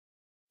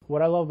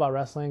What I love about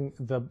wrestling,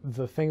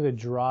 the thing that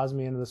draws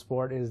me into the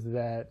sport is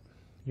that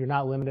you're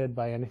not limited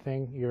by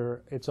anything.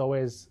 It's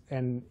always,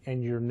 and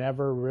you're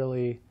never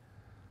really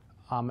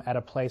at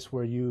a place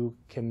where you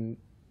can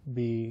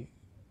be,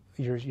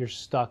 you're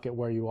stuck at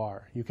where you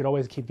are. You could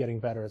always keep getting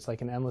better. It's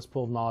like an endless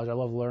pool of knowledge. I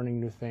love learning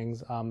new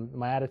things.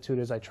 My attitude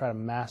is I try to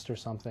master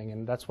something,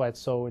 and that's why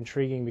it's so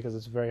intriguing, because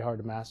it's very hard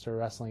to master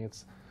wrestling.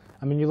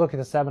 I mean, you look at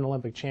the 7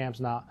 Olympic champs,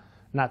 not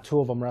 2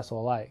 of them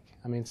wrestle alike.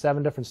 I mean,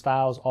 7 different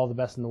styles, all the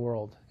best in the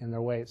world in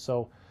their weight.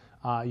 So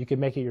you could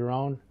make it your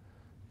own,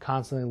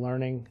 constantly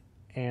learning,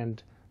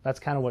 and that's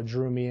kind of what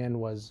drew me in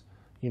was,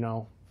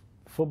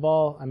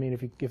 football. I mean,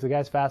 if the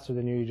guy's faster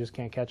than you, you just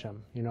can't catch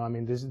him. I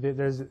mean,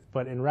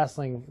 but in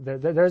wrestling,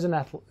 there's an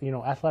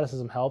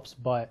athleticism helps,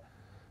 but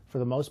for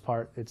the most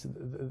part, it's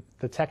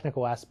the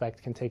technical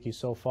aspect can take you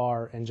so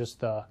far, and just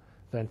the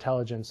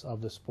intelligence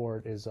of the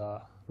sport is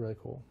really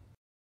cool.